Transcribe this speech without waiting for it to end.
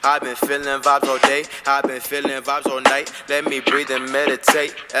I've been feeling vibes all day, I've been feeling vibes all night. Let me breathe and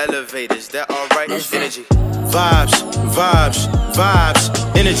meditate. Elevate, is that alright? Energy. Vibes, vibes,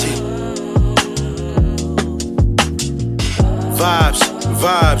 vibes, energy. Vibes,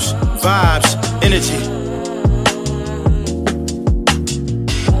 vibes, vibes, energy.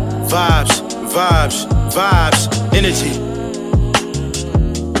 Vibes, vibes, vibes, energy.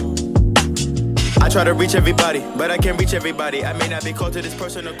 I try to reach everybody, but I can't reach everybody. I may not be called to this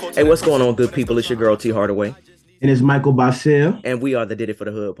person or called to Hey, what's that going person. on, good people? It's your girl T Hardaway, And it's Michael Bahsil. and we are the Did It for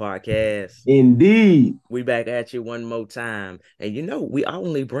the Hood podcast. Indeed. We back at you one more time, and we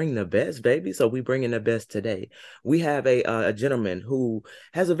only bring the best, baby. So we bringing the best today. We have a gentleman who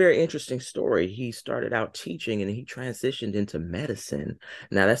has a very interesting story. He started out teaching, and he transitioned into medicine.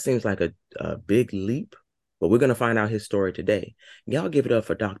 Now that seems like a big leap, but we're gonna find out his story today. Y'all give it up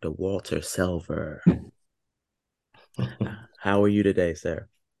for Dr. Walter Selver. How are you today, sir?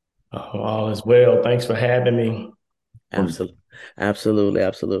 All is well. Thanks for having me. Absolutely, absolutely,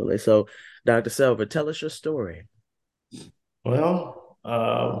 absolutely. So, Dr. Selver, tell us your story. Well,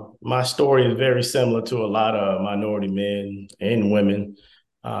 my story is very similar to a lot of minority men and women,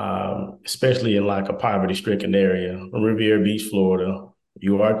 especially in like a poverty-stricken area, Riviera Beach, Florida.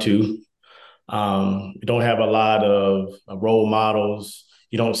 You are too. You don't have a lot of role models.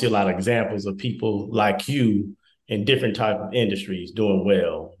 You don't see a lot of examples of people like you in different type of industries doing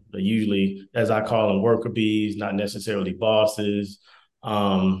well. They're usually, as I call them, worker bees, not necessarily bosses.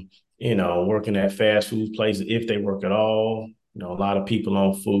 Um, working at fast food places if they work at all. A lot of people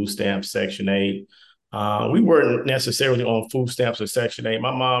on food stamps, Section 8. We weren't necessarily on food stamps or Section 8.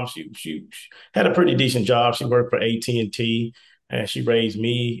 My mom, she had a pretty decent job. She worked for AT&T, and she raised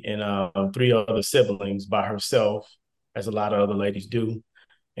me and three other siblings by herself, as a lot of other ladies do.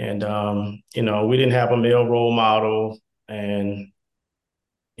 And we didn't have a male role model, and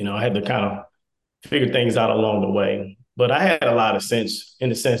I had to kind of figure things out along the way. But I had a lot of sense in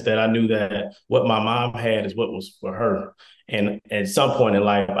the sense that I knew that what my mom had is what was for her. And at some point in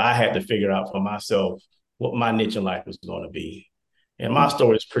life, I had to figure out for myself what my niche in life was going to be. And my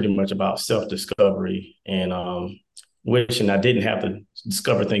story is pretty much about self-discovery and wishing I didn't have to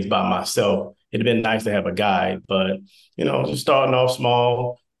discover things by myself. It'd have been nice to have a guide, but just starting off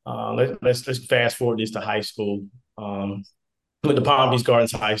small. Let's fast forward this to high school. Went to Palm Beach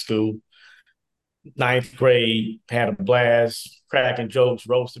Gardens High School. Ninth grade, had a blast, cracking jokes,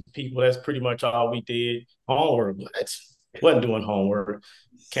 roasting people. That's pretty much all we did. Homework, what? Wasn't doing homework.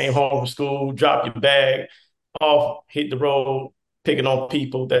 Came home from school, dropped your bag, off, hit the road, picking on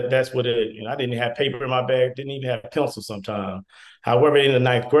people. That's what it. I didn't have paper in my bag, didn't even have pencil sometimes. However, in the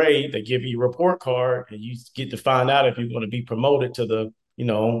ninth grade, they give you a report card, and you get to find out if you're going to be promoted to the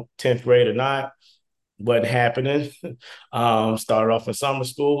 10th grade or not. Wasn't happening. Started off in summer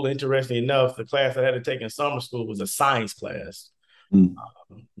school. Interesting enough, the class I had to take in summer school was a science class.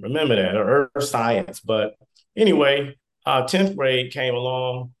 Remember that, or earth science. But anyway, 10th grade came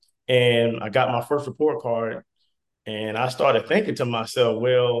along, and I got my first report card, and I started thinking to myself,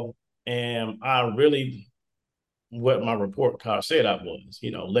 well, am I really what my report card said I was?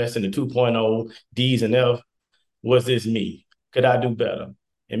 Less than the 2.0 D's and F. Was this me? Could I do better?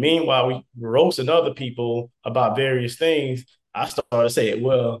 And meanwhile, we were roasting other people about various things. I started saying,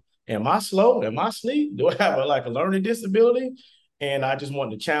 well, am I slow? Am I asleep? Do I have a learning disability? And I just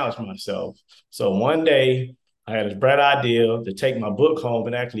wanted to challenge myself. So one day I had this bright idea to take my book home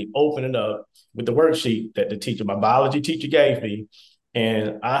and actually open it up with the worksheet that my biology teacher gave me.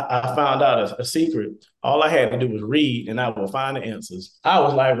 And I found out a secret. All I had to do was read, and I would find the answers. I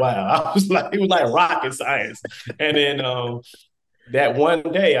was like, wow. It was like rocket science. And then that one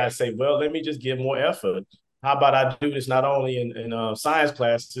day I say, well, let me just give more effort. How about I do this not only in science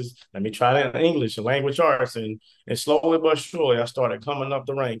classes, let me try it in English and language arts. And slowly but surely, I started coming up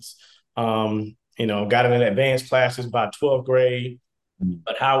the ranks. Got in advanced classes by 12th grade.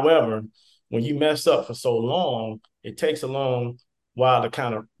 But however, when you mess up for so long, it takes a long while to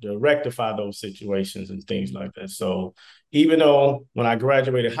kind of to rectify those situations and things like that. So even though when I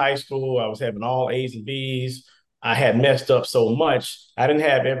graduated high school, I was having all A's and B's, I had messed up so much, I didn't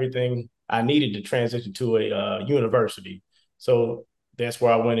have everything I needed to transition to a university. So that's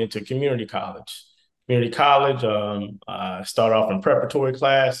where I went into community college. Community college, I started off in preparatory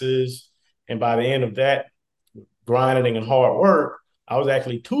classes. And by the end of that, grinding and hard work, I was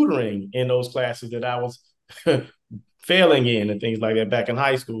actually tutoring in those classes that I was failing in and things like that back in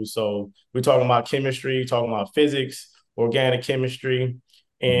high school. So we're talking about chemistry, talking about physics, organic chemistry.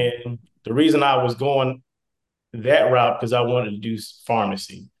 And the reason I was going that route because I wanted to do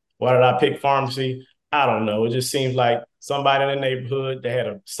pharmacy. Why did I pick pharmacy? I don't know. It just seems like somebody in the neighborhood that had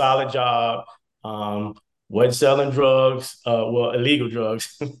a solid job, um, wasn't selling drugs, well, illegal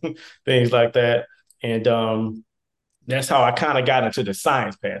drugs, things like that. And that's how I kind of got into the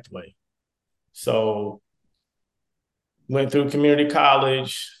science pathway. So went through community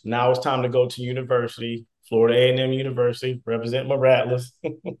college. Now it's time to go to university, Florida A&M University, represent my Rattlers.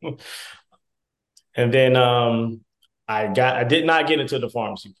 And then I did not get into the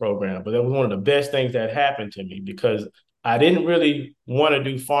pharmacy program, but that was one of the best things that happened to me because I didn't really want to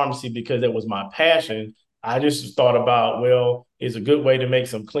do pharmacy because it was my passion. I just thought about, well, it's a good way to make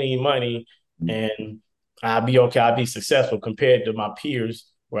some clean money and I'd be okay, I'd be successful compared to my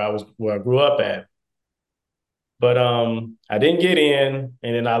peers where I grew up at. But I didn't get in,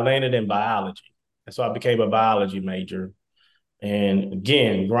 and then I landed in biology. And so I became a biology major. And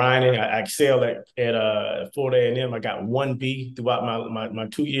again, grinding. I excelled at Florida A&M. I got 1B throughout my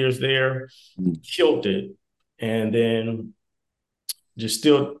 2 years there, killed it. And then just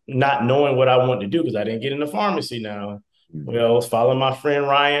still not knowing what I wanted to do because I didn't get into pharmacy now. Well, I was following my friend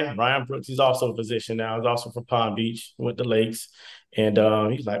Ryan. Ryan Brooks, he's also a physician now. He's also from Palm Beach, went to Lakes. And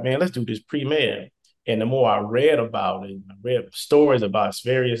he's like, man, let's do this pre-med. And the more I read about it, I read stories about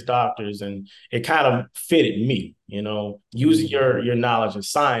various doctors, and it kind of fitted me, using your knowledge of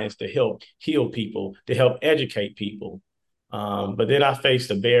science to help heal people, to help educate people. But then I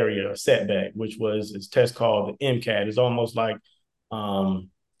faced a barrier, a setback, which was this test called the MCAT. It's almost like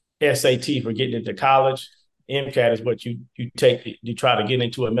SAT for getting into college. MCAT is what you take, you try to get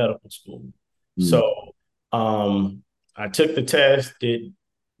into a medical school. So I took the test,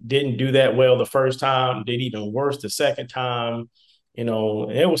 didn't do that well the first time, did even worse the second time. It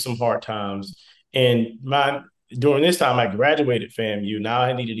was some hard times. And during this time, I graduated FAMU. Now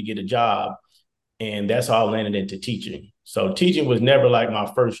I needed to get a job. And that's how I landed into teaching. So teaching was never like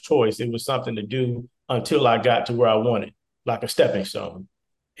my first choice. It was something to do until I got to where I wanted, like a stepping stone.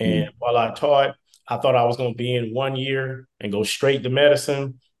 And while I taught, I thought I was going to be in 1 year and go straight to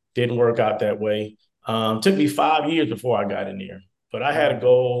medicine. Didn't work out that way. Took me 5 years before I got in there. But I had a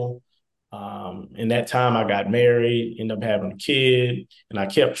goal. In that time, I got married, ended up having a kid, and I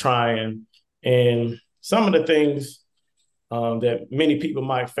kept trying. And some of the things that many people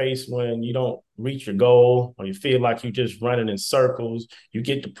might face when you don't reach your goal or you feel like you're just running in circles, you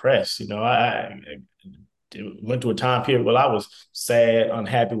get depressed. I went through a time period where I was sad,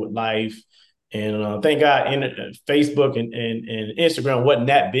 unhappy with life. And thank God Facebook and Instagram wasn't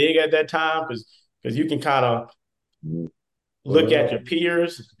that big at that time because you can kind of look at your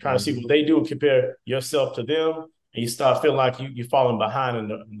peers, try to see what they do and compare yourself to them. And you start feeling like you're falling behind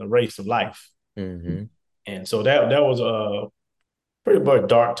in the race of life. Mm-hmm. And so that was a pretty much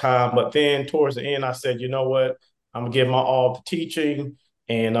dark time. But then towards the end, I said, you know what? I'm going to give my all to teaching,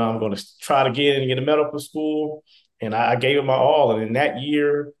 and I'm going to try to get in and get a medical school. And I gave it my all. And in that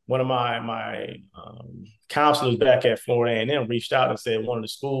year, one of my counselors back at Florida A&M reached out and said one of the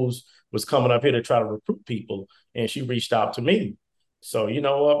schools was coming up here to try to recruit people. And she reached out to me. So, you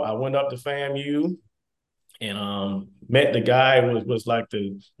know what? I went up to FAMU and met the guy who was like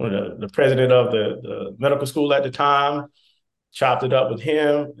the president of the medical school at the time, chopped it up with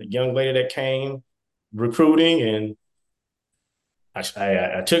him, the young lady that came recruiting, and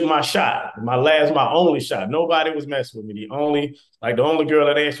I took my shot, my only shot. Nobody was messing with me. The only girl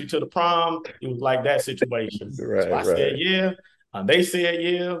that asked you to the prom, it was like that situation. Right, so I said, yeah. They said,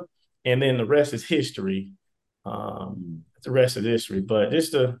 yeah. And then the rest is history. The rest is history. But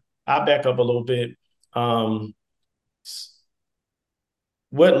I'll back up a little bit. What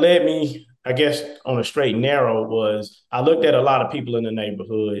led me, I guess, on a straight and narrow was I looked at a lot of people in the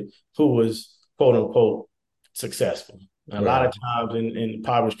neighborhood who was, quote unquote, successful. A lot of times in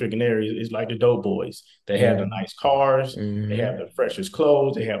poverty-stricken areas, it's like the dope boys. They have the nice cars, they have the freshest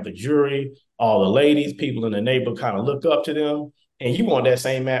clothes, they have the jewelry, all the ladies, people in the neighborhood kind of look up to them, and you want that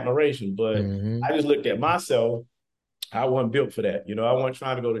same admiration. But I just looked at myself. I wasn't built for that. I wasn't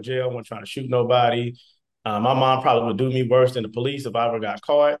trying to go to jail. I wasn't trying to shoot nobody. My mom probably would do me worse than the police if I ever got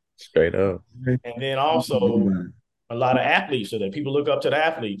caught. Straight up. And then also a lot of athletes, so that people look up to the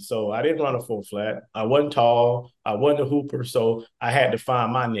athletes. So I didn't run a full flat. I wasn't tall. I wasn't a hooper. So I had to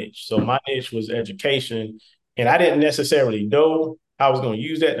find my niche. So my niche was education. And I didn't necessarily know I was going to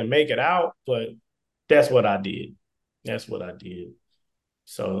use that to make it out, but that's what I did. That's what I did.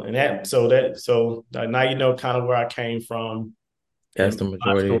 So now you know kind of where I came from. That's the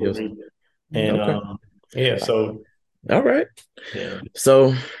majority of your. And okay. So all right. Yeah.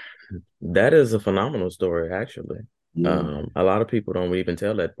 So that is a phenomenal story, actually. A lot of people don't even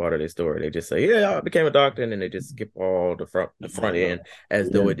tell that part of their story. They just say, yeah, I became a doctor, and then they just skip all the front end as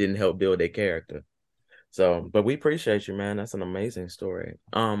though it didn't help build their character. So, but we appreciate you, man. That's an amazing story.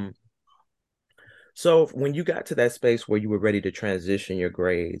 So when you got to that space where you were ready to transition your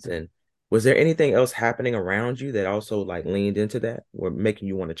grades, and was there anything else happening around you that also like leaned into that or making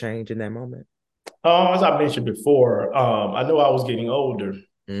you want to change in that moment? As I mentioned before, I knew I was getting older,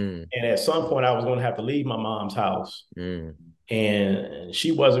 Mm, and at some point I was going to have to leave my mom's house, mm, and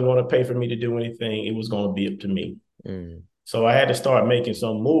she wasn't going to pay for me to do anything. It was going to be up to me. mm, So I had to start making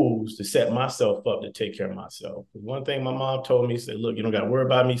some moves to set myself up to take care of myself. One thing my mom told me, said, look, you don't got to worry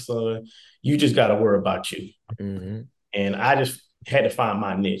about me, son. You just got to worry about you. mm, And I just had to find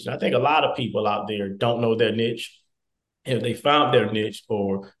my niche. And I think a lot of people out there don't know their niche. If they found their niche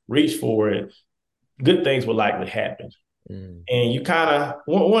or reached for it, good things will likely happen. mm, And you kind of,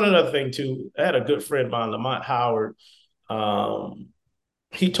 one other thing too, I had a good friend of mine, Lamont Howard. Um,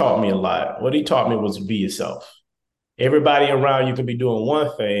 he taught me a lot. What he taught me was be yourself. Everybody around you can be doing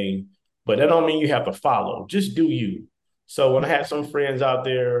one thing, but that don't mean you have to follow. Just do you. So when I had some friends out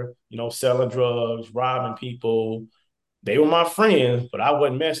there, selling drugs, robbing people, they were my friends, but I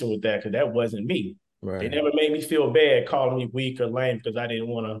wasn't messing with that because that wasn't me. They right. never made me feel bad calling me weak or lame because I didn't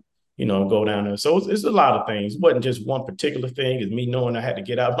want to, go down there. So it's a lot of things. It wasn't just one particular thing. It's me knowing I had to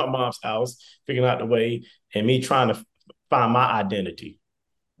get out of my mom's house, figuring out the way, and me trying to find my identity.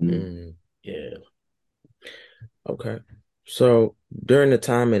 Mm. Yeah. Okay. So during the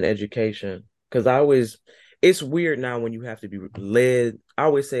time in education, because it's weird now when you have to be led. I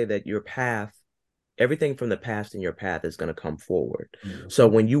always say that your path, everything from the past in your path is going to come forward. So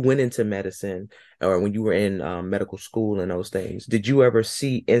Mm-hmm. when you went into medicine or when you were in medical school and those things, did you ever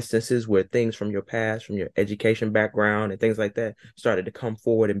see instances where things from your past, from your education background and things like that started to come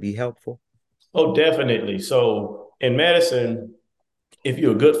forward and be helpful? Oh, definitely. So in medicine, if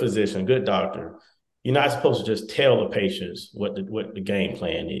you're a good physician, good doctor, you're not supposed to just tell the patients what the game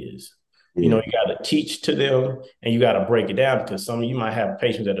plan is. Yeah. You got to teach to them and you got to break it down because some of you might have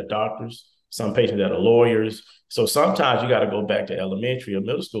patients that are doctors, some patients that are lawyers. So sometimes you got to go back to elementary or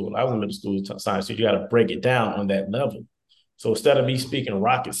middle school. I was in middle school science, so you got to break it down on that level. So instead of me speaking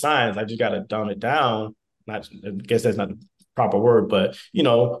rocket science, I just got to dumb it down. Not, I guess that's not the proper word, but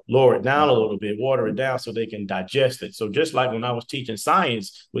lower it down a little bit, water it down so they can digest it. So just like when I was teaching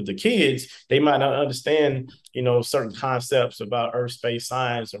science with the kids, they might not understand, certain concepts about earth, space,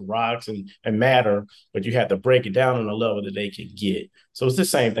 science, and rocks and matter, but you have to break it down on a level that they can get. So it's the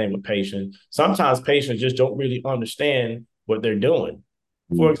same thing with patients. Sometimes patients just don't really understand what they're doing.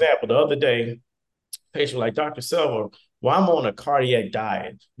 For example, the other day, patient like Dr. Selver, well, I'm on a cardiac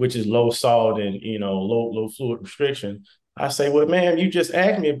diet, which is low salt and low fluid restriction. I say, well, ma'am, you just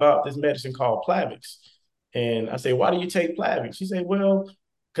asked me about this medicine called Plavix. And I say, why do you take Plavix? She said, well,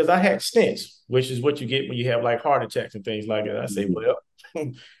 because I had stents, which is what you get when you have like heart attacks and things like that. I say, well,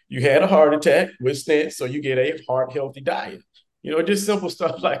 you had a heart attack with stents, so you get a heart healthy diet. Just simple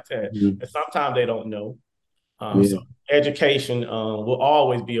stuff like that. Mhm. And sometimes they don't know. So Yeah. education will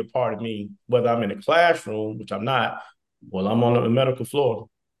always be a part of me, whether I'm in a classroom, which I'm not, well, I'm on the medical floor.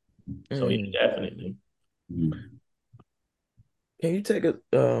 So yeah, Mm. definitely. Mhm. Can you take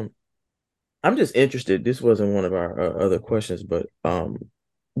a I'm just interested. This wasn't one of our other questions, but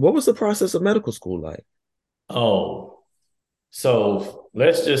what was the process of medical school like? Oh, so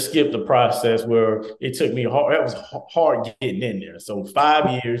let's just skip the process where it took me hard. That was hard getting in there. So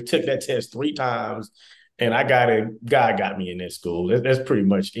 5 years, took that test 3 times, and I got it. God got me in that school. That's pretty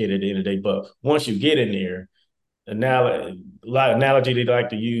much it at the end of the day. But once you get in there, a lot of analogy they like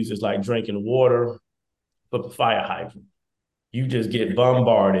to use is like drinking water from a fire hydrant. You just get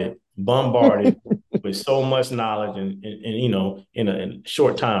bombarded with so much knowledge and in a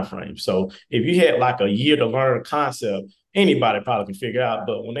short time frame. So if you had like a year to learn a concept, anybody probably can figure it out.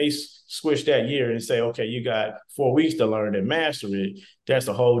 But when they switch that year and say, okay, you got 4 weeks to learn and master it, that's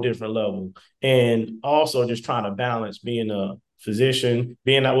a whole different level. And also just trying to balance being a physician,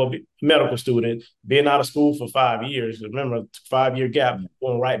 being out well, medical student, being out of school for 5 years. Remember, 5 year gap,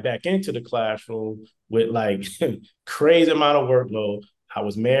 going right back into the classroom with like crazy amount of workload. I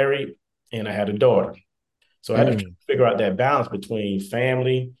was married and I had a daughter. So I had to Mm, figure out that balance between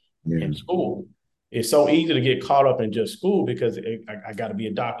family Yeah. and school. It's so easy to get caught up in just school because I got to be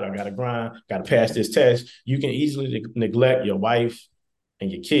a doctor. I got to grind, got to pass this test. You can easily neglect your wife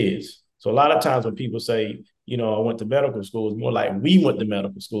and your kids. So a lot of times when people say, I went to medical school, it's more like we went to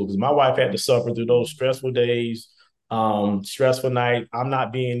medical school because my wife had to suffer through those stressful days, stressful night. I'm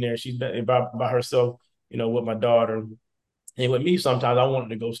not being there. She's by herself, with my daughter. And with me, sometimes I wanted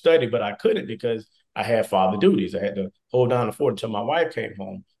to go study, but I couldn't because I had father duties. I had to hold down the fort until my wife came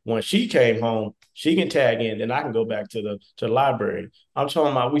home. When she came home, she can tag in, then I can go back to the library. I'm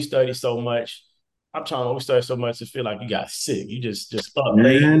talking about we study so much. I'm trying to overstudy so much to feel like you got sick. You just up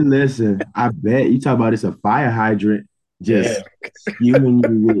late. Man, listen, I bet you talk about it's a fire hydrant Yeah. just spewing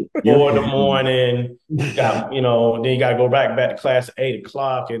you with 4 in the information. morning. Then you got to go back to class at 8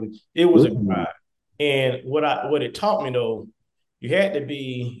 o'clock, and it was a Ooh, grind. And what it taught me though, you had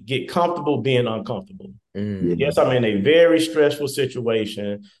to get comfortable being uncomfortable. yeah. Mm, Yes, I'm in a very stressful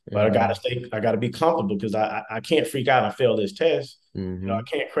situation, but mm-hmm, I gotta be comfortable because I can't freak out and fail this test. I mm-hmm,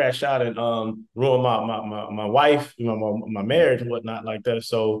 can't crash out and ruin my wife, my marriage and whatnot like that.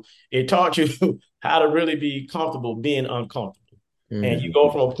 So it taught you how to really be comfortable being uncomfortable. And you mm. go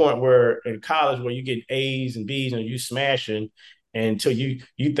from a point where in college where you get A's and B's and you smashing until you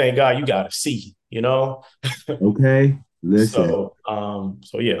thank God you got a C. Okay, listen, So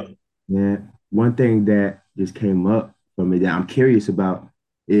yeah. man. One thing that just came up for me that I'm curious about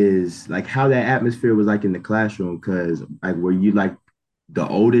is like how that atmosphere was like in the classroom. Cause like, were you like the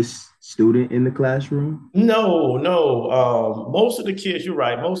oldest student in the classroom? No, no. Most of the kids, you're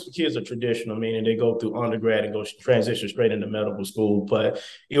right. Most of the kids are traditional, meaning they go through undergrad and go transition straight into medical school. But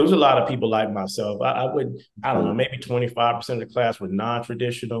it was a lot of people like myself. I don't know, maybe 25% of the class were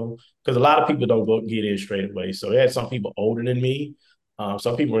non-traditional because a lot of people don't go get in straight away. So they had some people older than me.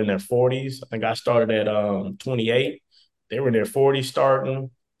 Some people were in their 40s. I think I started at 28. They were in their 40s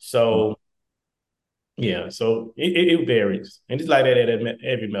starting. So yeah, so it varies. And it's like that at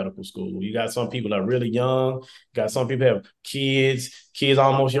every medical school. You got some people that are really young, you got some people have kids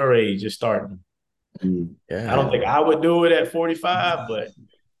almost your age just starting. Mm. I don't Yeah, think I would do it at 45, but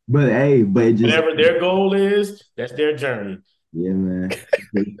But hey, but it just whatever their goal is, that's their journey. yeah, man.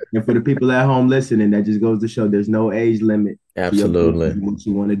 And for the people at home listening, that just goes to show there's no age limit to your goals absolutely. and what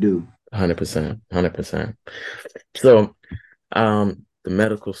you want to do. 100%, 100%. So, the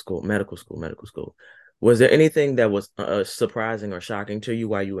medical school. Was there anything that was surprising or shocking to you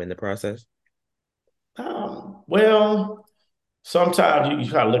while you were in the process? Well, sometimes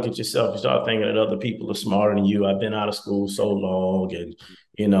you kind of look at yourself, you start thinking that other people are smarter than you. I've been out of school so long, and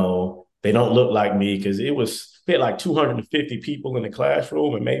they don't look like me because we had like 250 people in the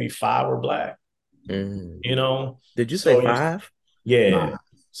classroom, and maybe five were black. Mm. You know, Did you say so five? yeah. Nah,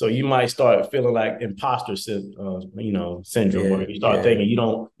 So you might start feeling like imposter, syndrome, where Yeah, you start yeah, thinking you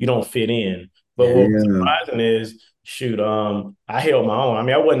don't fit in. But what yeah. was yeah. surprising is, shoot, I held my own. I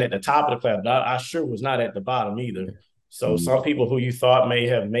mean, I wasn't at the top of the class, but I sure was not at the bottom either. So Mm, some people who you thought may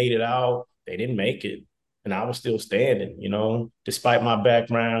have made it out, they didn't make it, and I was still standing. Despite my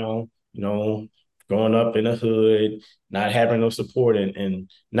background, growing up in the hood, not having no support, and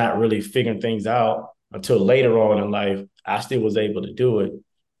not really figuring things out until later on in life, I still was able to do it.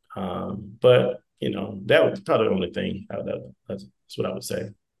 But that was probably the only thing. That's what I would say.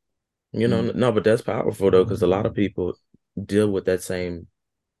 mm, No, but that's powerful though, because a lot of people deal with that same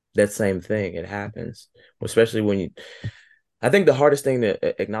thing. It happens, especially when you. I think the hardest thing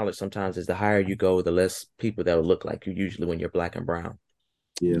to acknowledge sometimes is the higher you go, the less people that will look like you. Usually, when you're black and brown,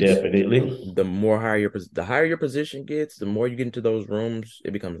 yeah. Definitely. the higher your position gets, the more you get into those rooms,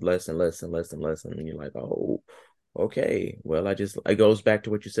 it becomes less and less and less and less, and you're like, oh, okay. Well, it goes back to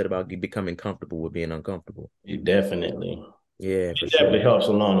what you said about becoming comfortable with being uncomfortable. Definitely. Yeah, for It definitely sure. helps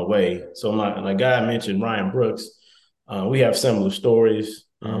along the way. So my guy mentioned Ryan Brooks. We have similar stories.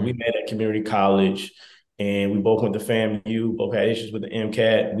 We Mm, met at community college, and we both went to FAMU. Both had issues with the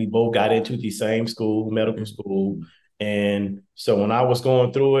MCAT. We both got into the same school, medical mm, school. And so when I was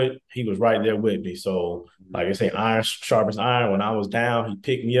going through it, he was right there with me. So like I say, iron sharpens iron. When I was down, he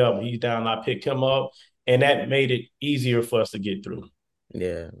picked me up. He's down, I picked him up, and that made it easier for us to get through.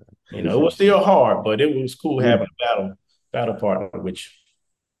 yeah, It was still hard, but it was cool Yeah. having a battle partner, which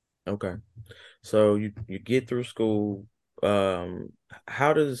okay. So you get through school. Um,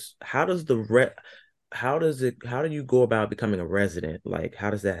 how does the how do you go about becoming a resident? Like, how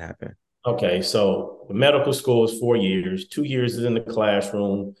does that happen? okay, so the medical school is 4 years. 2 years is in the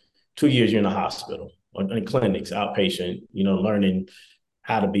classroom. 2 years you're in the hospital or in clinics, outpatient. Learning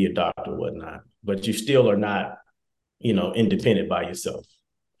how to be a doctor, whatnot. But you still are not, independent by yourself,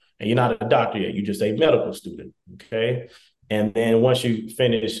 and you're not a doctor yet. You're just a medical student. Okay, and then once you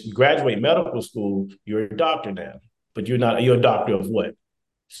graduate medical school, you're a doctor now. But you're a doctor of what?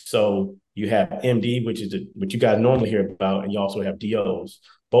 So you have MD, which is what you guys normally hear about, and you also have DOs.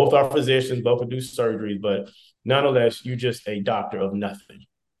 Both are physicians, both will do surgeries, but nonetheless, you're just a doctor of nothing.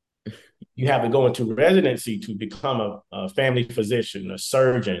 You have to go into residency to become a family physician, a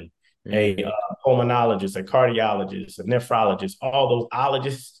surgeon, a Mm, pulmonologist, a cardiologist, a nephrologist, all those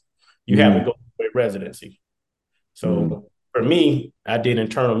ologists. You have to Mm, go through a residency. mm, So for me, I did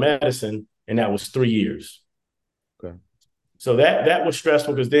internal medicine, and that was 3 years. okay. So that was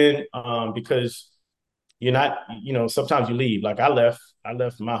stressful because then because you're not, sometimes you leave. Like I left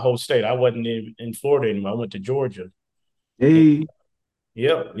my whole state. I wasn't in Florida anymore. I went to Georgia. And, Hey,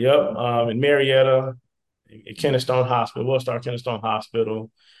 yep. In Marietta, at Kennestone Hospital, Star Kennestone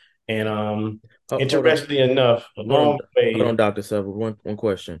Hospital. And Hold on, interestingly enough, hold on, along the hold on, way, Dr. Selver. One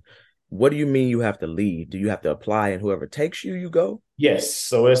question. What do you mean you have to leave? Do you have to apply and whoever takes you, you go? yes.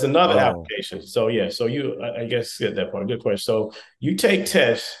 So it's another Oh, application. So yeah. So I guess get that part. Good question. So you take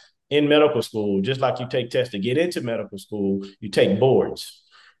tests in medical school, just like you take tests to get into medical school. You take boards,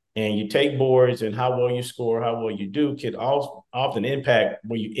 and you take boards, and how well you score, how well you do, can often impact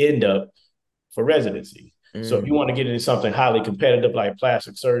where you end up for residency. So if you mm, want to get into something highly competitive like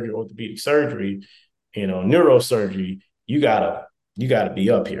plastic surgery, orthopedic surgery, neurosurgery, you gotta be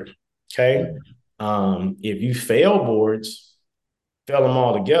up here. Okay. mm, If you fail boards, fail them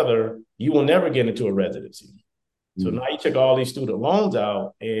all together, you will never get into a residency. So mm, now you took all these student loans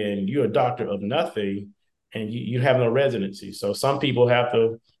out and you're a doctor of nothing and you have no residency. So some people have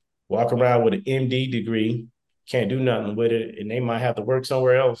to walk around with an MD degree, can't do nothing with it, and they might have to work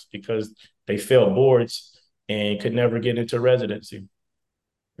somewhere else because they failed boards and could never get into residency.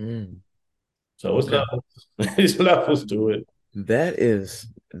 mm. So it's Okay. levels, it's levels to it. That is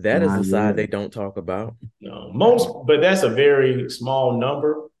nah, the side yeah. they don't talk about. No, but that's a very small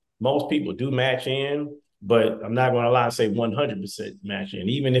number. Most people do match in, but I'm not going to lie and say 100% match in.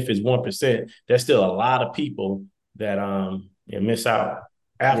 Even if it's 1%, there's still a lot of people that miss out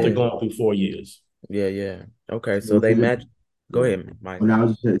after Yeah, going through 4 years. yeah. Okay, so So they match. Go yeah. ahead, Mike. When I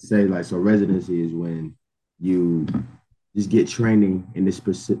was just gonna say, like, so residency is when you just get training in this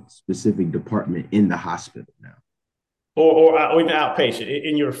specific department in the hospital now. Or even outpatient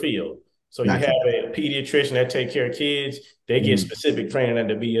in your field. So you have Gotcha. a pediatrician that take care of kids. They get Mm, specific training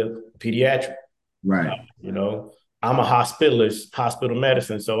to be a pediatric. right. You know, I'm a hospitalist, hospital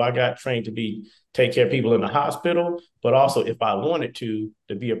medicine, so I got trained to take care of people in the hospital, but also if I wanted to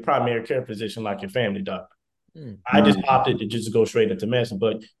be a primary care physician like your family doctor. Mm, I just Mm, opted to just go straight into medicine,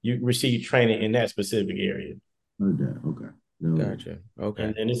 but you receive training in that specific area. heard that. Okay. No. gotcha. Okay.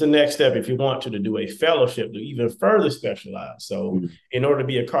 And then it's the next step if you want to do a fellowship to even further specialize. So Mm, in order to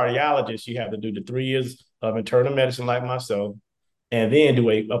be a cardiologist, you have to do the 3 years of internal medicine like myself, and then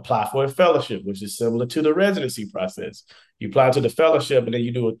apply for a fellowship, which is similar to the residency process. You apply to the fellowship, and then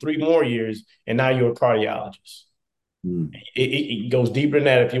you do it 3 more years, and now you're a cardiologist. mm. It goes deeper than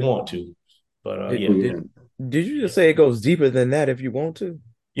that if you want to, but Did Oh yeah, did yeah. did you just say it goes deeper than that if you want to?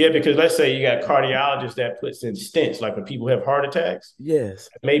 yeah. Because let's say you got cardiologists that puts in stents, like when people have heart attacks, Yes.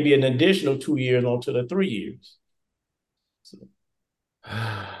 maybe an additional 2 years onto the 3 years. So,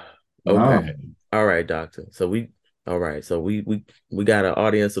 Okay. Wow. All right, doctor. All right. So we got an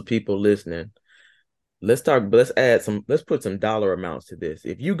audience of people listening. Let's put some dollar amounts to this.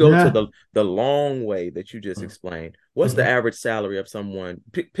 If you go to Yeah. the long way that you just explained, what's the mhm. average salary of someone?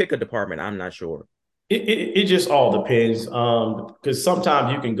 Pick a department. I'm not sure. It just all depends. Because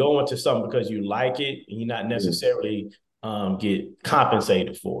sometimes you can go into something because you like it and you're not Yeah. necessarily get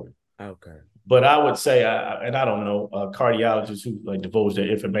compensated for it. Okay. But I would say, and I don't know cardiologists who like divulge their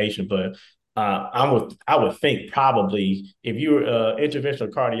information, but I would think probably if you're an interventional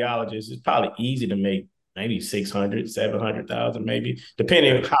cardiologist, it's probably easy to make maybe 600, 700,000, maybe,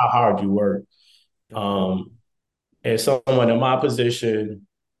 depending on Okay. how hard you work. Okay. Um, as someone in my position,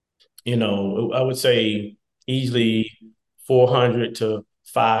 I would say easily 400 to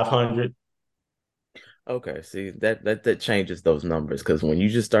 500. Okay. See, that changes those numbers because when you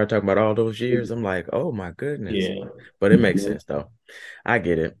just start talking about all those years, I'm like, oh my goodness. Yeah. But it makes sense though. I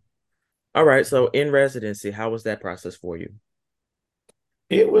get it. All right. So in residency, how was that process for you?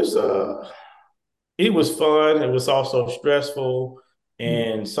 It was it was fun. It was also stressful. Mm,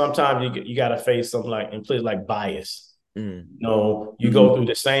 And sometimes you got to face something like implicit like bias. Mm, You go through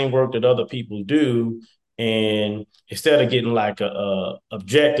the same work that other people do, and instead of getting like a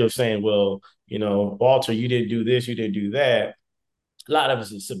objective saying, well, Walter, you didn't do this, you didn't do that. A lot of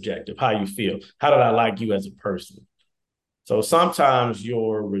it is subjective. How you feel? How did I like you as a person? So sometimes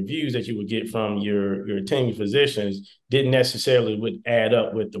your reviews that you would get from your attending physicians didn't necessarily would add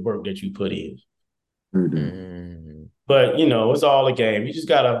up with the work that you put in. heard that. mm, But it's all a game. You just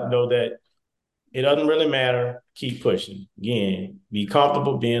gotta know that it doesn't really matter. Keep pushing. Again, be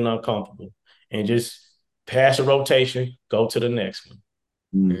comfortable being uncomfortable, and just pass a rotation. Go to the next one.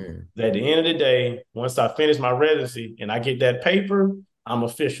 Mm, mm. At the end of the day, once I finish my residency and I get that paper, I'm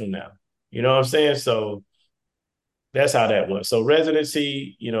official now. You know what I'm saying? So that's how that was. So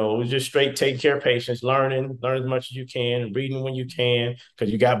residency, it was just straight taking care of patients, learn as much as you can, reading when you can,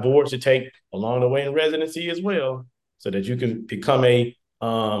 because you got boards to take along the way in residency as well, so that you can become a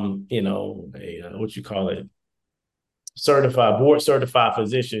what you call it, board certified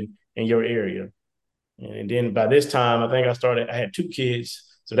physician in your area. And then by this time, I had 2 kids,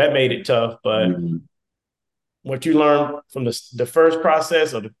 so that made it tough. But Yeah. what you learn from the first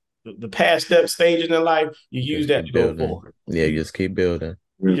process or the past stages in life, you use Just that keep to go building. forward. Yeah, you just keep building.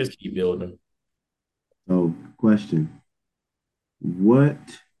 You Real. just keep building. So, question: What?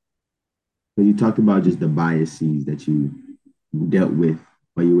 So you talked about just the biases that you dealt with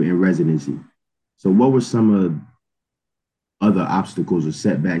while you were in residency. So, what were some of other obstacles or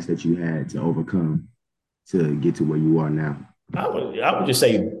setbacks that you had to overcome to get to where you are now? I would just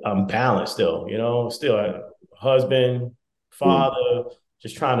say I'm balanced still, still a husband, Yeah. father,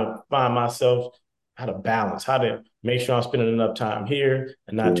 just trying to find myself how to balance, how to make sure I'm spending enough time here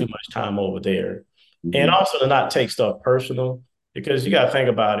and not Yeah. too much time over there. And Mm-hmm. also to not take stuff personal because you got to think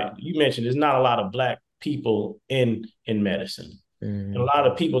about it. You mentioned there's not a lot of black people in medicine. And a Mm, lot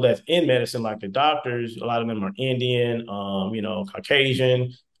of people that's in medicine, like the doctors, a lot of them are Indian,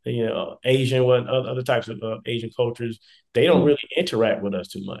 Caucasian, Asian, what other types of Asian cultures. They don't really interact with us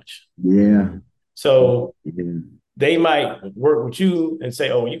too much. Yeah. mm, So Yeah. they might work with you and say,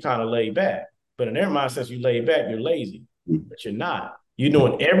 "Oh, you kind of laid back," but in their mind, since you laid back, you're lazy, but you're not. You're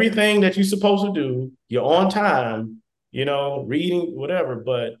doing everything that you're supposed to do. You're on time, reading whatever,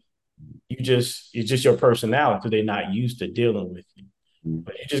 but it's just your personality. They're not used to dealing with you.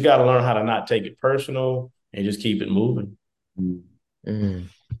 But you just got to learn how to not take it personal and just keep it moving. Mm. mm.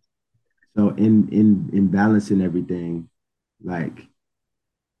 So in balancing everything, like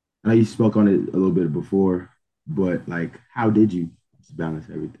I know you spoke on it a little bit before, but like how did you balance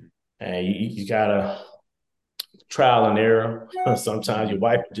everything? And you gotta trial and error. Sometimes your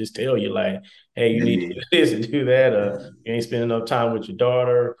wife will just tell you like, "Hey, you need to Yeah. do this and do that." You ain't spending enough time with your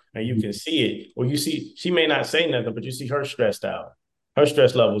daughter, and you can see it. Or you see she may not say nothing, but you see her stressed out. Her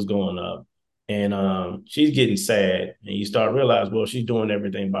stress level's going up, and she's getting sad. And you start realize, well, she's doing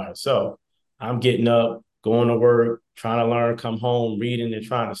everything by herself. I'm getting up, going to work, trying to learn, come home, reading and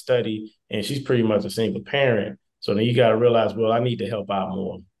trying to study, and she's pretty much a single parent. So then you got to realize, well, I need to help out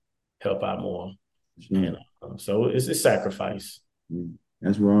more. Sure. And so it's a sacrifice. Yeah.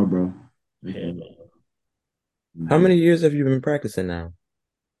 That's raw, bro. That's Yeah, raw. man. How Mhm. many years have you been practicing now?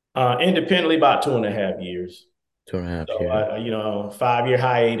 Independently, about 2.5 years. 2.5 So years. 5-year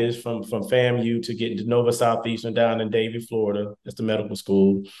hiatus from FAMU to getting to Nova Southeastern down in Davie, Florida. That's the medical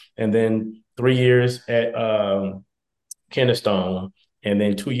school, and then 3 years at Kennestone, and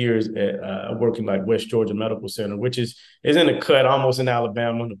then 2 years at working like West Georgia Medical Center, which is in the cut, almost in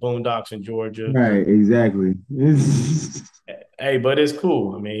Alabama, the Boondocks in Georgia. Right, exactly. Hey, but it's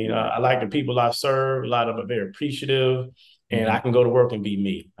cool. I mean, I like the people I serve. A lot of them are very appreciative, and I can go to work and be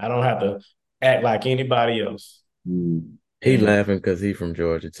me. I don't have to act like anybody else. Mm. He And laughing because he from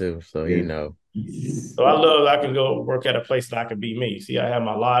Georgia too, so he Yeah. know. so I can go work at a place that I can be me. See, I have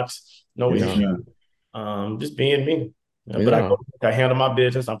my locks, no Yes, issue. sir. Just being me. You But know. I handle my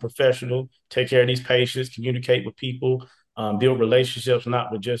business. I'm professional. Take care of these patients. Communicate with people. Build relationships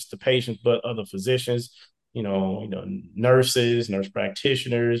not with just the patients, but other physicians. Nurses, nurse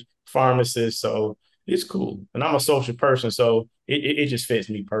practitioners, pharmacists. So it's cool. And I'm a social person, so it just fits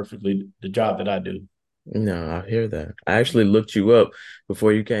me perfectly. The job that I do. No, I hear that. I actually looked you up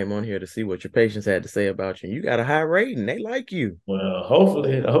before you came on here to see what your patients had to say about you. You got a high rating. They like you. Well,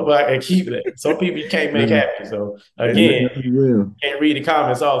 hopefully, I hope I can keep that. Some people you can't make Yeah, happy. So They you again, say, definitely will. can't read the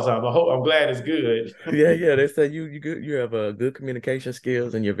comments all the time. I'm glad it's good. yeah, yeah. They say you good. You have a good communication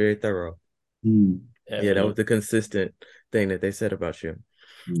skills and you're very thorough. Mm. Yeah, that Definitely. was the consistent thing that they said about you.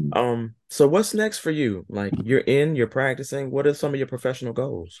 Mm. So what's next for you? Like you're practicing. What are some of your professional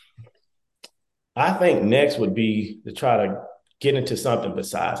goals? I think next would be to try to get into something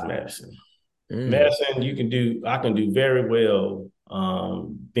besides medicine. Mm, Medicine, I can do very well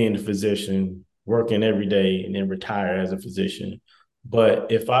being a physician, working every day, and then retire as a physician.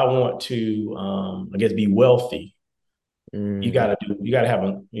 But if I want to, I guess, be wealthy, mm, you gotta have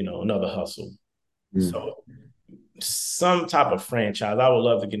another hustle. Yeah. So some type of franchise. I would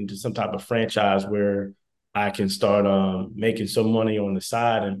love to get into some type of franchise where I can start making some money on the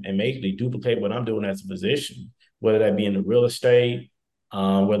side and basically duplicate what I'm doing as a physician, whether that be in the real estate,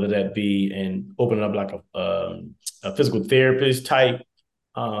 whether that be in opening up like a physical therapist type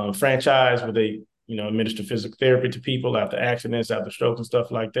franchise where they administer physical therapy to people after accidents, after strokes and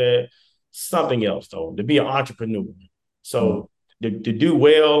stuff like that. Something else though, to be an entrepreneur. Mm. So to do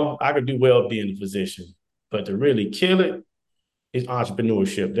well, I could do well being a physician, but to really kill it is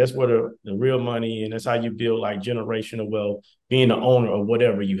entrepreneurship. That's where the real money, and that's how you build like generational wealth, being the owner of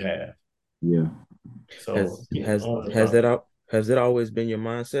whatever you have. Yeah. So has owner has that something. Has it always been your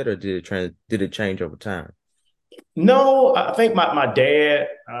mindset, or did it change over time? No, I think my dad,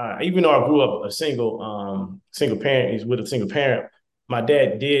 even though I grew up a single parent, he's with a single parent. My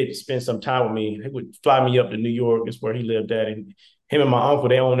dad did spend some time with me. He would fly me up to New York. It's where he lived at, and him and my uncle,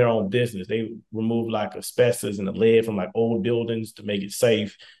 they own their own business. They remove like asbestos and the lead from like old buildings to make it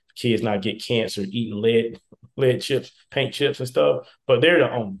safe. Kids not get cancer eating lead chips, paint chips and stuff. But they're the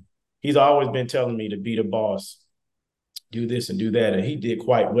owner. He's always been telling me to be the boss, do this and do that. And he did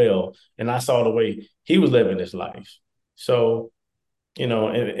quite well. And I saw the way he was living his life. So,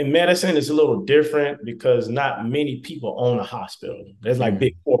 in medicine, it's a little different because not many people own a hospital. There's like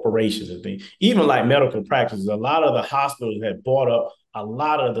big corporations and things. Even like medical practices, a lot of the hospitals have bought up a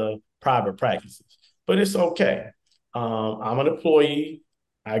lot of the private practices. But it's okay. I'm an employee.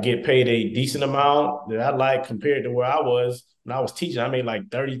 I get paid a decent amount that I like compared to where I was when I was teaching. I made like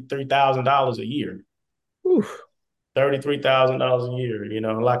 $33,000 a year. Oof. $33,000 a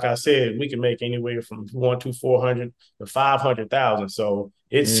year. Like I said, we can make anywhere from 400 to 500,000. So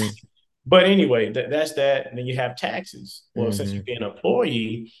it's, Mm, but anyway, that's that. And then you have taxes. Well, since mm-hmm, you're an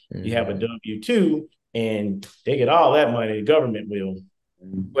employee, you have a mm-hmm, W-2, and they get all that money. The government will.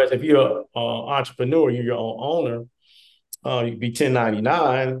 Mm-hmm. But if you're an entrepreneur, you're your own owner. You be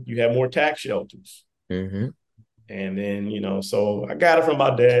 1099. You have more tax shelters. mm-hmm. And then, so I got it from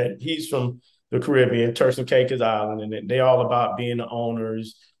my dad. He's from the Caribbean, Turks and Caicos Island, and they all about being the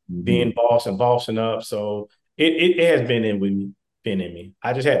owners, being boss and bossing up. So it has been in with me, been in me.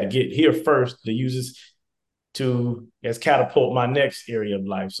 I just had to get here first to use this to as catapult my next area of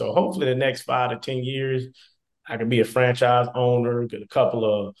life. So hopefully the next 5 to 10 years, I can be a franchise owner, get a couple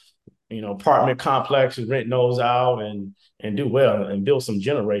of apartment complexes, rent those out, and do well and build some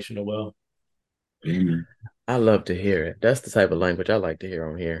generational wealth. Amen. I love to hear it. That's the type of language I like to hear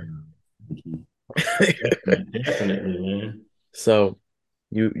on here. Definitely, man. So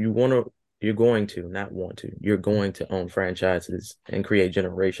you want to you're going to not want to you're going to own franchises and create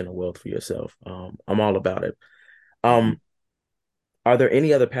generational wealth for yourself. I'm all about it. Um, are there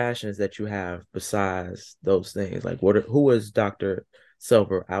any other passions that you have besides those things? Like who is Dr.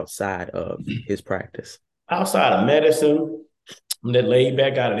 Selver outside of his practice? Outside of medicine, I'm that laid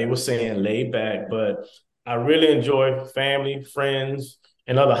back guy that they were saying laid back, but I really enjoy family, friends,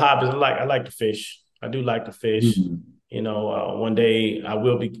 and other hobbies. I like to fish. I do like to fish. Mhm. One day I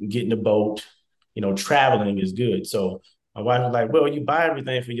will be getting a boat. Traveling is good. So my wife was like, "Well, you buy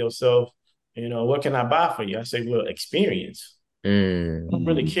everything for yourself. What can I buy for you?" I say, "Well, experience." I Mm, don't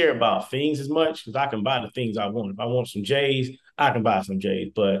really care about things as much because I can buy the things I want. If I want some J's, I can buy some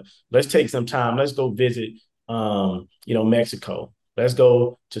J's. But let's take some time. Let's go visit, Mexico. Let's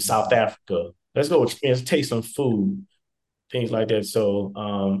go to South Africa. Let's go experience, taste some food, things like that. So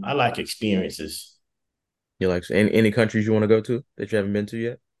I like experiences. you like any countries you want to go to that you haven't been to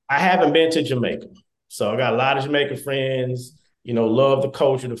yet? I haven't been to Jamaica, so I got a lot of Jamaican friends. Love the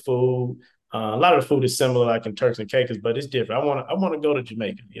culture, the food. A lot of the food is similar, like in Turks and Caicos, but it's different. I want to go to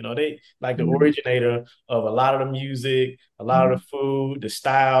Jamaica. They like the Mhm. originator of a lot of the music, a lot of the food, the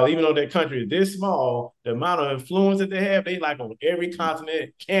style. Even though their country is this small, the amount of influence that they have, they like on every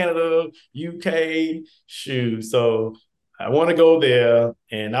continent: Canada, UK, shoes. So I want to go there,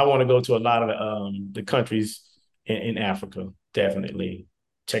 and I want to go to a lot of the countries in Africa, definitely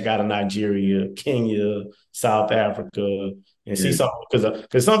check out of Nigeria, Kenya, South Africa, and see Yeah. something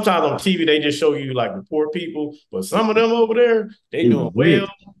because sometimes on TV they just show you like the poor people, but some of them over there they It's doing well rich.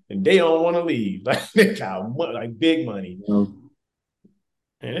 and they don't want to leave. Like they got like big money, You know?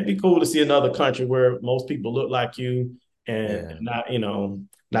 and it'd be cool to see another country where most people look like you and Yeah,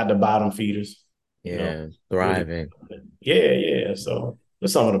 not the bottom feeders. You know, yeah, really, thriving. yeah, yeah. So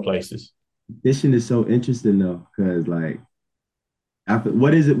there's some of the places. Fishing is so interesting though, because like after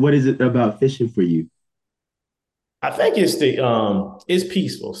what is it about fishing for you? I think it's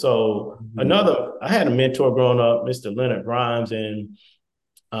peaceful. So Mhm. I had a mentor growing up, Mr. Leonard Grimes, and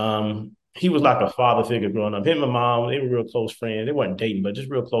he was like a father figure growing up. Him and mom, they were real close friends. They weren't dating, but just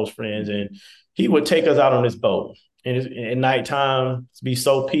real close friends. And he would take us out on this boat. And at nighttime, it's be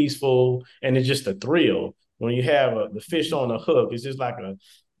so peaceful, and it's just a thrill when you have the fish on the hook.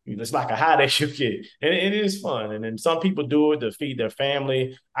 It's like a high that you get, and it is fun. And then some people do it to feed their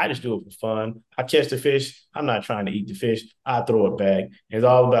family. I just do it for fun. I catch the fish. I'm not trying to eat the fish. I throw it back. It's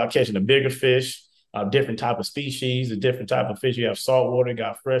all about catching a bigger fish, a different type of species, a different type of fish. You have saltwater,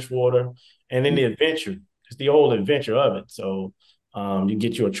 got freshwater, and then the adventure. It's the old adventure of it. So you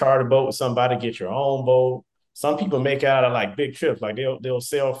get you a charter boat with somebody, get your own boat. Some people make out of like big trips, like they'll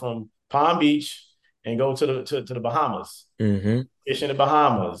sail from Palm Beach and go to the Bahamas, Mm-hmm. fish in the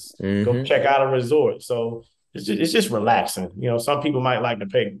Bahamas, go Mm-hmm. check out a resort. So it's just relaxing. Some people might like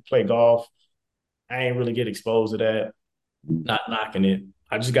to play golf. I ain't really get exposed to that. Not knocking it.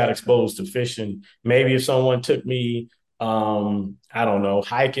 I just got exposed to fishing. Maybe if someone took me, I don't know,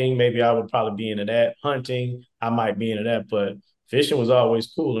 hiking, maybe I would probably be into that. Hunting, I might be into that. But fishing was always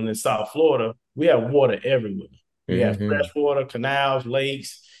cool. And in South Florida, we have water everywhere. We have Hmm. fresh water, canals,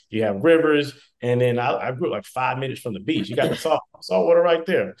 lakes. You have rivers, and then I grew up like 5 minutes from the beach. You got the salt water right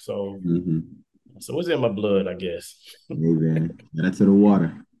there. So, Mm-hmm. so it's in my blood, I guess. Hey man, shout to the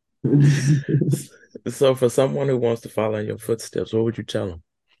water. So for someone who wants to follow in your footsteps, what would you tell them?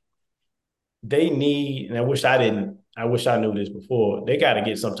 They need, and I wish I knew this before, they got to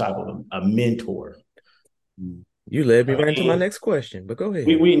get some type of a mentor. You led me I right into my mean, next question, but go we,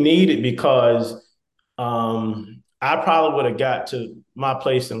 ahead. we need it because I probably would have got to my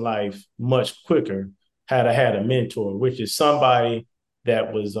place in life much quicker had I had a mentor, which is somebody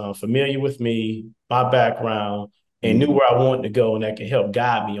that was familiar with me, my background, and knew Mm-hmm. where I wanted to go and that can help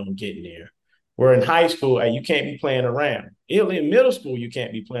guide me on getting there. Where in high school, you can't be playing around. In middle school, you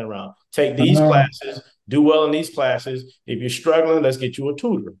can't be playing around. Take these classes, do well in these classes. If you're struggling, let's get you a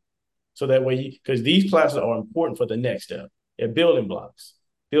tutor. So that way, because these classes are important for the next step. They're building blocks.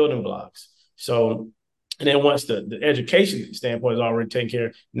 So, and then once the education standpoint is already taken care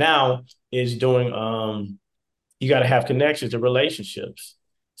of, now is doing, you got to have connections to relationships.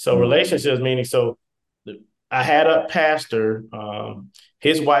 So relationships meaning, I had a pastor,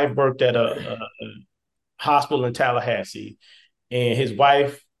 his wife worked at a hospital in Tallahassee, and his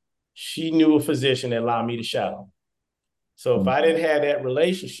wife, she knew a physician that allowed me to shadow. So if I didn't have that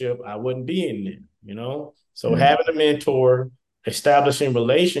relationship, I wouldn't be in there. So Yeah. having a mentor, establishing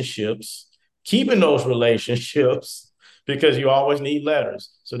relationships, keeping those relationships, because you always need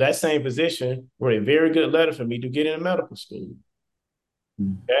letters. So that same position were a very good letter for me to get into medical school.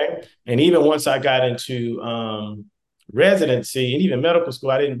 Okay. And even once I got into residency and even medical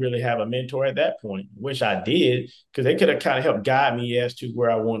school, I didn't really have a mentor at that point, which I did because they could have kind of helped guide me as to where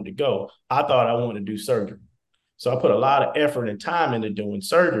I wanted to go. I thought I wanted to do surgery. So I put a lot of effort and time into doing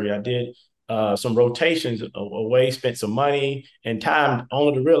surgery. I did some rotations away, spent some money and time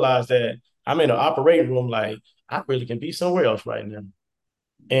only to realize that I'm in an operating room like I really can be somewhere else right now.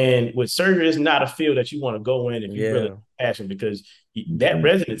 And with surgery, it's not a field that you want to go in if you really Yeah. passionate because that Mhm.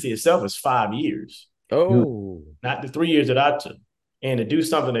 residency itself is 5 years, Oh, not the 3 years that I took. And to do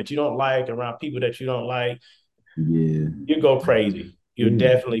something that you don't like around people that you don't like, Yeah. you go crazy. You Yeah.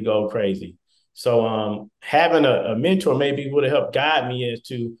 definitely go crazy. So having a mentor maybe would have helped guide me as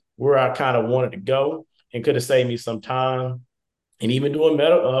to where I kind of wanted to go and could have saved me some time. And even doing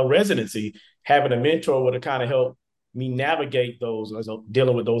residency, having a mentor would have kind of helped me navigate those,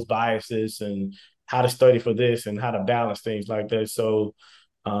 dealing with those biases and how to study for this and how to balance things like that. So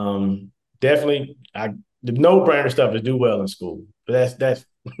definitely, the no-brainer stuff is do well in school. But that's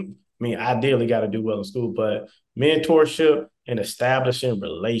I mean, ideally got to do well in school, but mentorship and establishing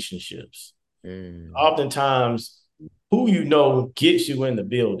relationships. mm, Oftentimes, who you know gets you in the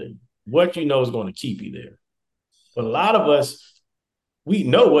building. What you know is going to keep you there. But a lot of us, we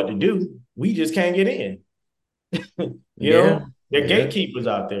know what to do. We just can't get in. you yeah, know, there are yeah. gatekeepers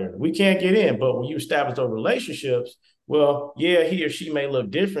out there. We can't get in. But when you establish those relationships, well, yeah, he or she may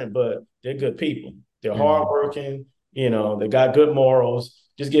look different, but they're good people. They're Mm. hardworking, they got good morals.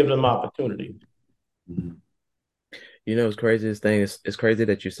 Just give them opportunity. Mhm. It's crazy. This thing it's crazy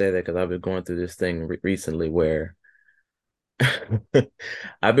that you say that because I've been going through this thing recently where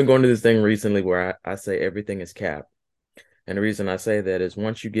I've been going to this thing recently where I say everything is cap. And the reason I say that is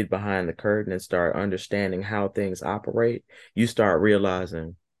once you get behind the curtain and start understanding how things operate, you start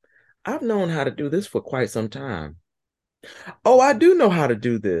realizing I've known how to do this for quite some time. Oh, I do know how to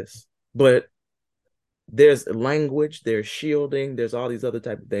do this, but there's language, there's shielding, there's all these other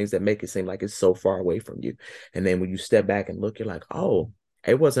type of things that make it seem like it's so far away from you. And then when you step back and look, you're like, oh,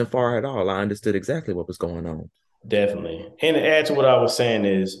 it wasn't far at all. I understood exactly what was going on. Definitely. And to add to what I was saying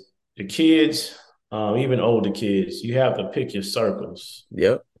is the kids, even older kids, you have to pick your circles.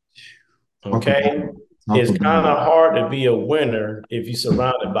 Yep. Talk about Okay. it. Talk It's about kind it. of hard to be a winner if you're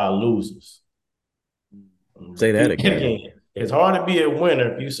surrounded by losers. Say that Repeat that again. again. It's hard to be a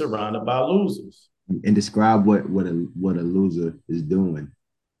winner if you're surrounded by losers. And describe what a loser is doing.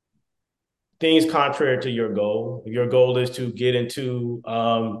 Things contrary to your goal. If your goal is to get into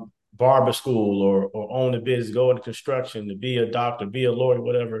barber school or own a business, go into construction, to be a doctor, be a lawyer,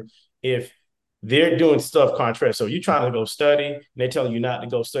 whatever. If they're doing stuff contrary, so you're trying to go study, and they're telling you not to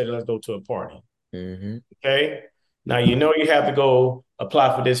go study, let's go to a party. Mm-hmm. Okay. Now you know you have to go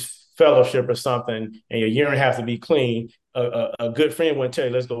apply for this fellowship or something, and your urine has to be clean. A good friend wouldn't tell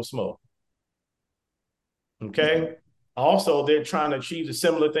you, let's go smoke. Okay. Also, they're trying to achieve the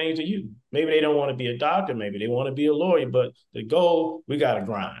similar things to you. Maybe they don't want to be a doctor. Maybe they want to be a lawyer, but the goal, we got to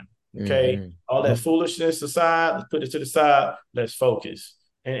grind. Okay. Mm-hmm. All that foolishness aside, let's put it to the side. Let's focus.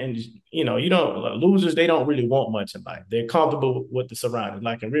 And you don't losers, they don't really want much in life. They're comfortable with the surroundings.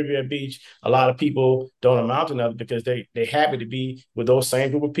 Like in Riviera Beach, a lot of people don't amount to nothing because they happy to be with those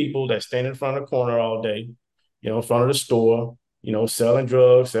same group of people that stand in front of the corner all day, in front of the store, selling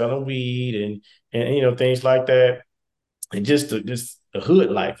drugs, selling weed, and things like that, and just the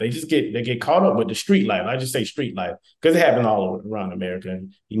hood life. They get caught up with the street life. I just say street life because it happened all around America,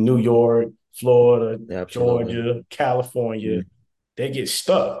 in New York, Florida, Absolutely. Georgia, California. They get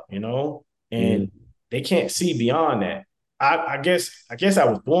stuck, Yeah. and they can't see beyond that. I guess I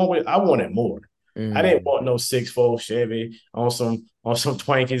was born with. I wanted more. I didn't Mm. want no 6'4" Chevy on some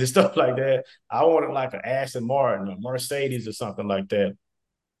Twinkies and stuff like that. I wanted like an Aston Martin or Mercedes or something like that.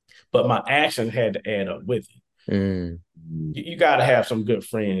 But my actions had to add up with it. Mm. You got to have some good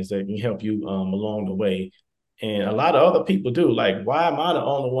friends that can help you along the way. And a lot of other people do. Like, why am I the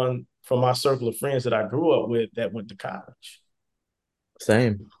only one from my circle of friends that I grew up with that went to college?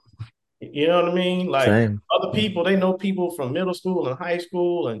 Same. You know what I mean? Like Same. other people, they know people from middle school and high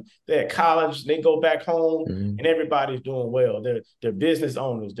school, and they're at college. They go back home, Mm. and everybody's doing well. They're business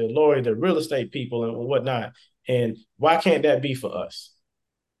owners, they're lawyers, they're real estate people, and whatnot. And why can't that be for us?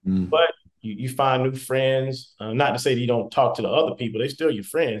 Mm. But you find new friends. Not to say that you don't talk to the other people; they're still your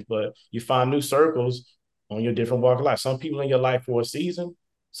friends. But you find new circles on your different walk of life. Some people in your life for a season,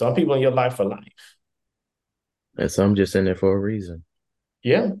 some people in your life for life. And some just in there for a reason,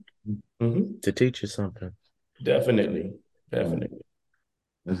 Yeah, mm-hmm. to teach you something. Definitely, definitely.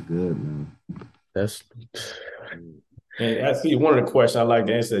 That's good, man. That's And I see one of the questions I like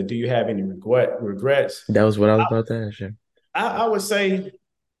to answer: do you have any regrets? that was what I was about to ask you. I would say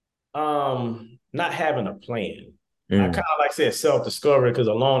not having a plan. I kind Mm. of like said self-discovery because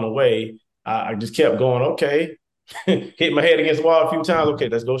along the way, I just kept going, okay, hit my head against the wall a few times. Okay,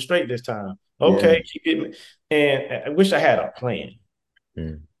 let's go straight this time. Yeah. Okay, keep hitting me. And I wish I had a plan.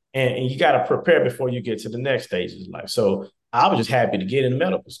 Mm. And you got to prepare before you get to the next stage of life. So I was just happy to get into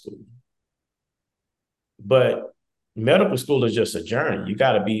medical school. But medical school is just a journey. You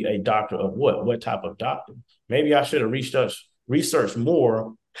got to be a doctor of what? What type of doctor? Maybe I should have researched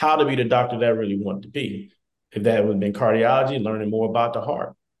more how to be the doctor that I really wanted to be. If that would have been cardiology, learning more about the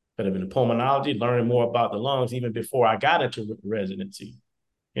heart. Could have been pulmonology, learning more about the lungs even before I got into residency.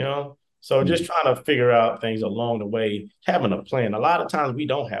 So Mm. just trying to figure out things along the way, having a plan. A lot of times we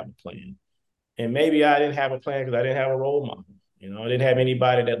don't have a plan. And maybe I didn't have a plan because I didn't have a role model. I didn't have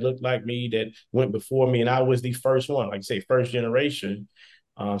anybody that looked like me that went before me, and I was the first one, like I say, first generation.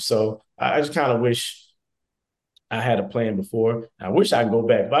 So I just kind of wish I had a plan before. I wish I could go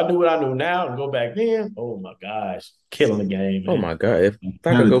back. If I knew what I knew now and go back then, oh my gosh, killing the game, Oh man. my God. If I could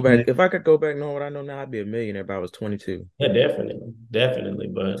Kind go of back, thing. if I could go back knowing what I know now, I'd be a millionaire if I was 22. Yeah, definitely, definitely.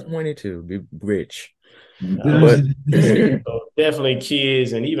 But 22, be rich. um, But so definitely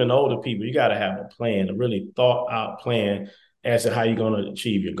kids and even older people, you got to have a plan, a really thought out plan as to how you're going to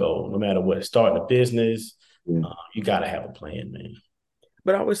achieve your goal, no matter what. Starting a business, Yeah. you got to have a plan, man.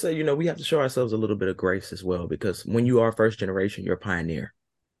 but I always say, we have to show ourselves a little bit of grace as well, because when you are first generation, you're a pioneer.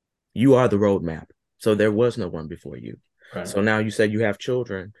 You are the roadmap. So there was no one before you. Right. So now you said you have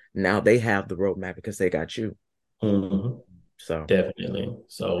children. Now they have the roadmap because they got you. Mm-hmm. So Definitely.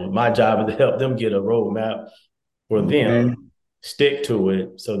 So my job is to help them get a roadmap for Okay. them, stick to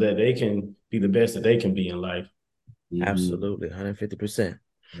it so that they can be the best that they can be in life. Mm-hmm. absolutely, 150%.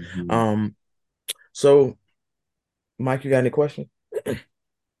 Mm-hmm. Um, so Mike, you got any questions?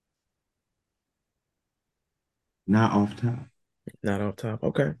 Not off top. Not off top.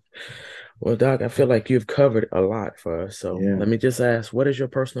 Okay. Well, Doc, I feel like you've covered a lot for us. So Yeah. let me just ask, what is your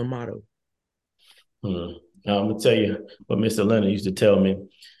personal motto? I'm gonna tell you what Mr. Leonard used to tell me.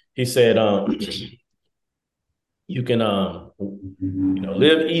 He said, you can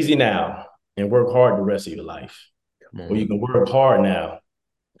live easy now and work hard the rest of your life. Come Or you on. can work hard now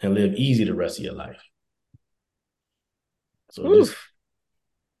and live easy the rest of your life. So just Oof.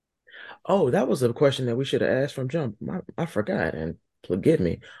 Oh, that was a question that we should have asked from jump. I forgot, and forgive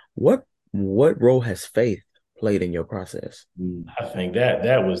me. What role has faith played in your process? Mm. I think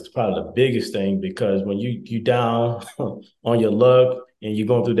that was probably the biggest thing because when you down on your luck and you're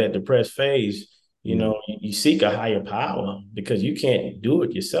going through that depressed phase, Yeah. you seek a higher power because you can't do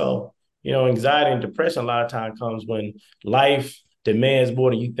it yourself. Anxiety and depression a lot of time comes when life demands more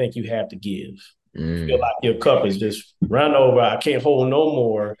than you think you have to give. You feel Mm, like your cup is just run over. I can't hold no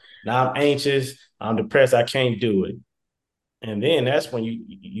more. Now I'm anxious. I'm depressed. I can't do it. And then that's when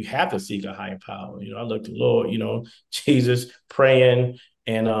you have to seek a higher power. I look to Lord, Jesus, praying.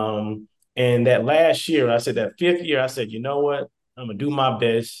 And that last year, I said that fifth year, I said, you know what? I'm gonna do my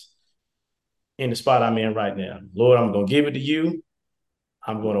best in the spot I'm in right now. Lord, I'm gonna give it to you.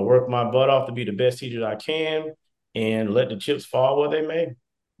 I'm gonna work my butt off to be the best teacher I can and let the chips fall where they may.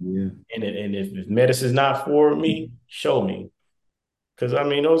 Yeah. And if medicine's not for me, show me. Because I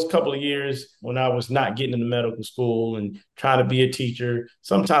mean, those couple of years when I was not getting into medical school and trying to be a teacher,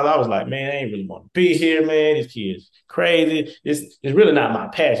 sometimes I was like, man, I ain't really want to be here, man. These kids crazy. It's really not my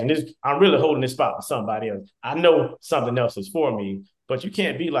passion. I'm really holding this spot for somebody else. I know something else is for me, but you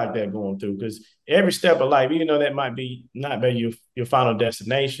can't be like that going through because every step of life, even though that might be not be your final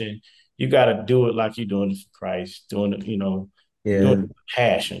destination, you got to do it like you're doing it for Christ, doing it, doing it with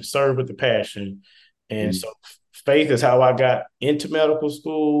passion, serve with the passion. And so faith is how I got into medical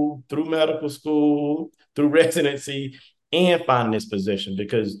school, through residency, and finding this position.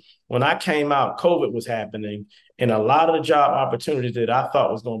 Because when I came out, COVID was happening, and a lot of the job opportunities that I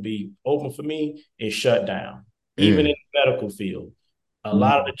thought was going to be open for me is shut down. Even in the medical field, a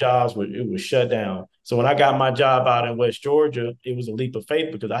lot of the jobs it was shut down. So when I got my job out in West Georgia, it was a leap of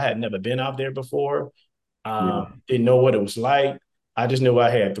faith because I had never been out there before. Didn't know what it was like. I just knew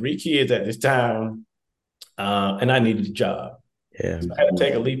I had 3 kids at this time, and I needed a job. Yeah. So I had to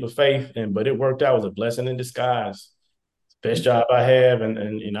take a leap of faith, but it worked out. It was a blessing in disguise. Best job I have,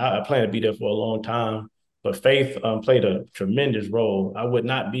 and I plan to be there for a long time. But faith played a tremendous role. I would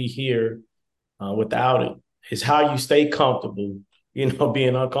not be here without it. It's how you stay comfortable,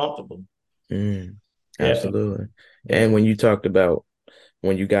 being uncomfortable. Absolutely. And when you talked about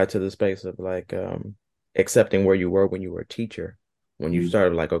when you got to the space of like accepting where you were when you were a teacher, when you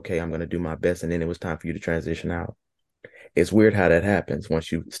started like, okay, I'm going to do my best, and then it was time for you to transition out. It's weird how that happens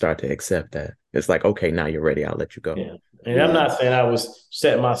once you start to accept that. It's like, okay, now you're ready. I'll let you go. Yeah. And I'm not saying I was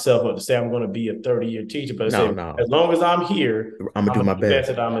setting myself up to say I'm going to be a 30-year teacher, but I say as long as I'm here, I'm gonna do my best.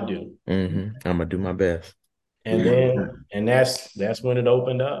 That I'm gonna do. I'm gonna do my best. And that's when it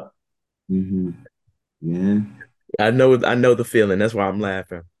opened up. Yeah. I know the feeling. That's why I'm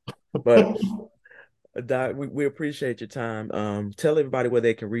laughing. But Doc, we appreciate your time. Tell everybody where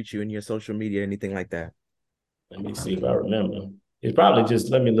they can reach you in your social media, anything like that. Let me see if I remember. It's probably just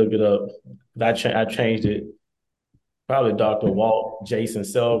let me look it up. I changed it. Probably Dr. Walt Jason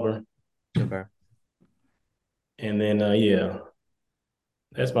Selver. Okay. And then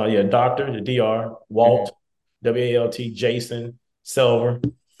that's my Doctor, the Dr. Walt, WALT Jason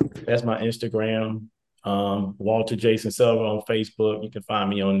Selver. That's my Instagram. Walter Jason Selver on Facebook. You can find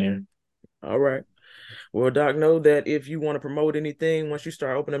me on there. All right. Well, Doc, know that if you want to promote anything, once you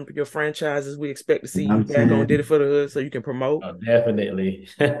start opening up your franchises, we expect to see you back on Did It for the Hood so you can promote. Definitely.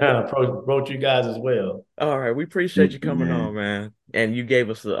 Approach you guys as well. All right. We appreciate you coming on, man. And you gave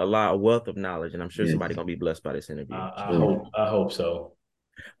us a lot of wealth of knowledge, and I'm sure somebody's going to be blessed by this interview. I hope so.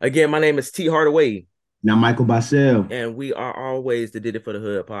 Again, my name is T. Hardaway. Now Michael Bahsil. And we are always the Did It for the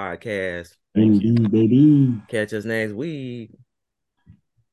Hood podcast. Thank you. Baby. Catch us next week.